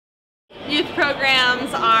Youth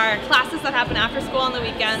programs are classes that happen after school on the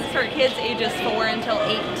weekends for kids ages 4 until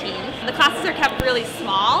 18. The classes are kept really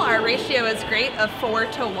small. Our ratio is great of 4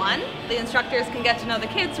 to 1. The instructors can get to know the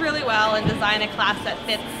kids really well and design a class that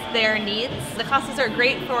fits their needs. The classes are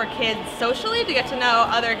great for kids socially to get to know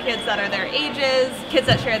other kids that are their ages, kids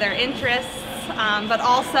that share their interests. But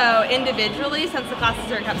also individually, since the classes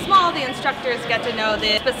are kept small, the instructors get to know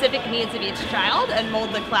the specific needs of each child and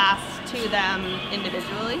mold the class to them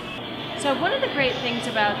individually. So one of the great things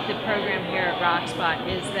about the program here at Rockspot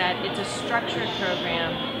is that it's a structured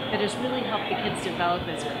program that has really helped the kids develop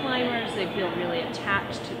as climbers. They feel really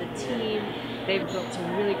attached to the team. They've built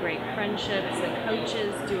some really great friendships. The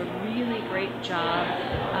coaches do a really great job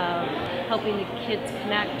of helping the kids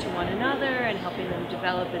connect to one another and helping them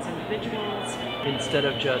develop as individuals. Instead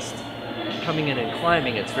of just coming in and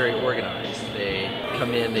climbing, it's very organized. They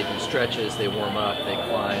come in, they do stretches, they warm up, they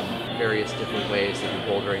climb various different ways. They do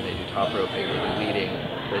bouldering, they do top roping, they do leading,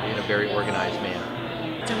 but in a very organized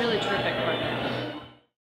manner. It's a really terrific program.